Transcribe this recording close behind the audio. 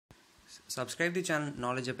Subscribe the channel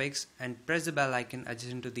Knowledge Apex and press the bell icon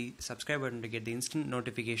adjacent to the subscribe button to get the instant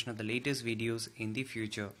notification of the latest videos in the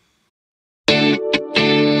future.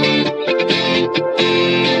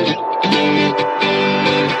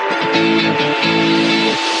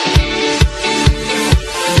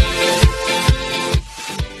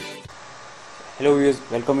 Hello viewers,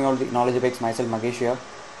 welcome you all to Knowledge Apex. Myself Magesh here.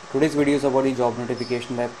 Today's video is about the job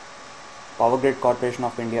notification by Power Grid Corporation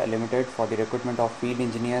of India Limited for the recruitment of field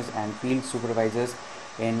engineers and field supervisors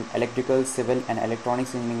in electrical, civil and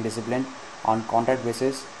electronics engineering discipline on contract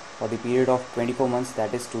basis for the period of 24 months,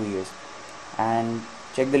 that is 2 years. And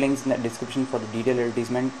check the links in the description for the detailed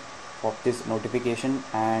advertisement of this notification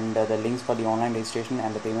and the links for the online registration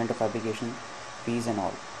and the payment of application fees and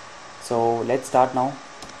all. So let's start now.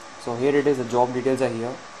 So here it is, the job details are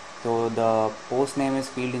here. So the post name is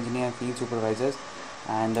field engineer and field supervisors,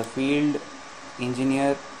 and the field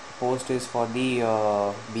engineer post is for the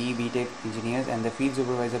BE BTech engineers, and the field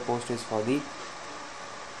supervisor post is for the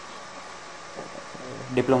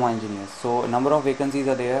diploma engineers. So number of vacancies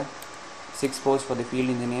are there, 6 posts for the field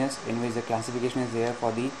engineers, in which the classification is there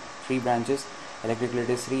for the 3 branches. Electrical it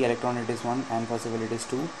is 3, electronic it is 1, and for civil it is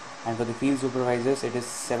 2. And for the field supervisors it is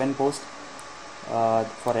 7 posts.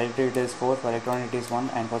 For electric it is 4, for electronic it is 1,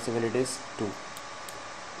 and for civil it is 2.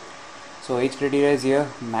 So age criteria is here.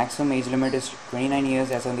 Maximum age limit is 29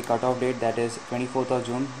 years as on the cutoff date, that is 24th of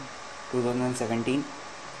June 2017,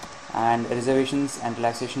 and reservations and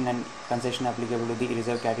relaxation and concession applicable to the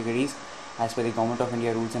reserved categories as per the Government of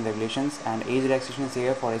India rules and regulations. And age relaxation is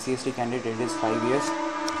here. For SC/ST candidate it is 5 years,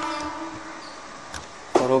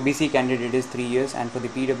 for OBC candidate it is 3 years, and for the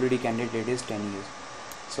PWD candidate it is 10 years.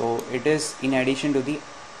 So it is in addition to the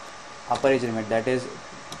upper age limit, that is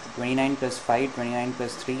 29 plus 5, 29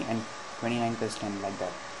 plus 3 and 29 plus 10, like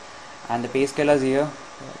that. And the pay scale is here.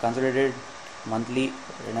 Consolidated monthly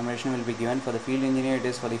remuneration will be given. For the field engineer it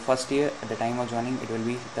is for the first year, at the time of joining it will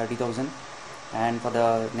be 30,000, and for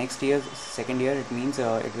the next year, second year, it means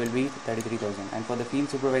it will be 33,000, and for the field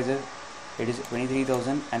supervisor it is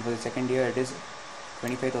 23,000, and for the second year it is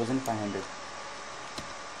 25,500.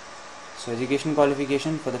 So education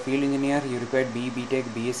qualification: for the field engineer you require BE BTech,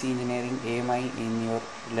 BSc Engineering, AMI in your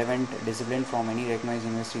relevant discipline from any recognized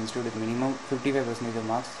university institute with minimum 55% of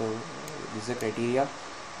marks. So this is the criteria.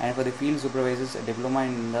 And for the field supervisors, a diploma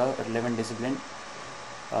in the relevant discipline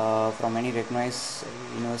from any recognized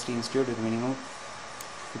university institute with minimum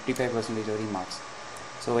 55% of the marks.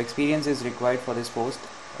 So experience is required for this post.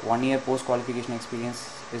 1 year post qualification experience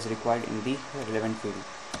is required in the relevant field.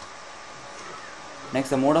 Next,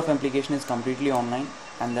 the mode of application is completely online,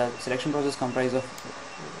 and the selection process comprises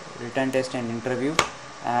of written test and interview.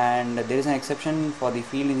 And there is an exception for the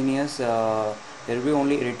field engineers. There will be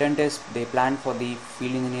only written test they plan for the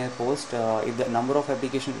field engineer post. If the number of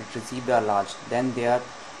applications received are large, then they are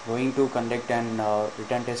going to conduct an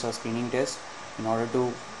written test or screening test in order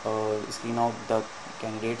to screen out the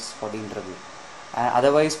candidates for the interview. And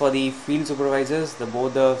otherwise, for the field supervisors,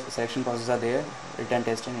 both the selection process are there, written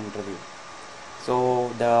test and interview. So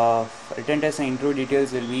the written test and interview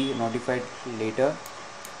details will be notified later,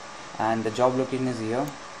 and the job location is here.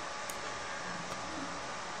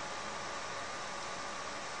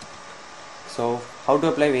 So how to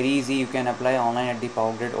apply? Very easy. You can apply online at the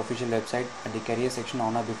Power Grid official website at the career section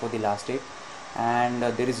on or before the last date, and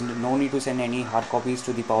there is no need to send any hard copies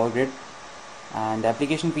to the Power Grid. And the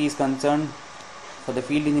application fee is concerned: for the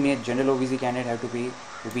field engineer, general OBC candidate have to pay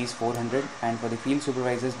rupees 400, and for the field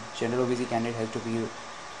supervisors, general OBC candidate has to pay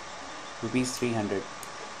rupees 300.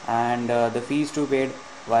 And the fee is to be paid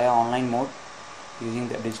via online mode using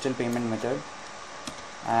the digital payment method.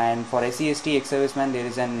 And for SC/ST ex-serviceman, there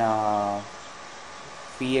is an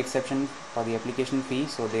fee exception for the application fee,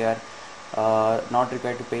 so they are not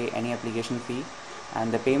required to pay any application fee.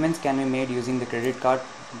 And the payments can be made using the credit card,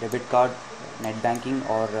 debit card, net banking,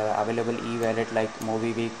 or available e-wallet like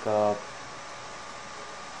MobiWik,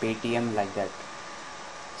 Paytm, like that.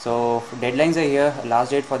 So deadlines are here. Last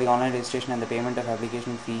date for the online registration and the payment of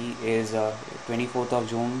application fee is 24th of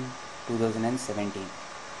June 2017.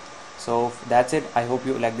 So that's it. I hope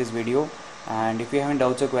you like this video, and if you have any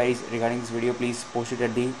doubts or queries regarding this video, please post it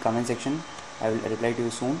at the comment section. I will reply to you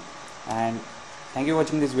soon. And thank you for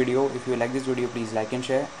watching this video. If you like this video, please like and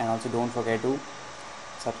share, and also don't forget to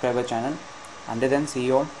subscribe our channel. Until then, see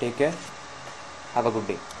you all, take care, have a good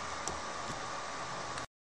day.